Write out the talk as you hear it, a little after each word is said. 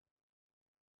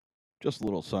Just a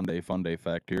little Sunday fun day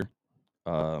fact here.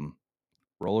 Um,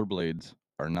 Rollerblades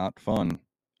are not fun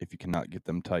if you cannot get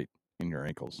them tight in your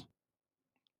ankles.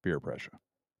 Peer pressure.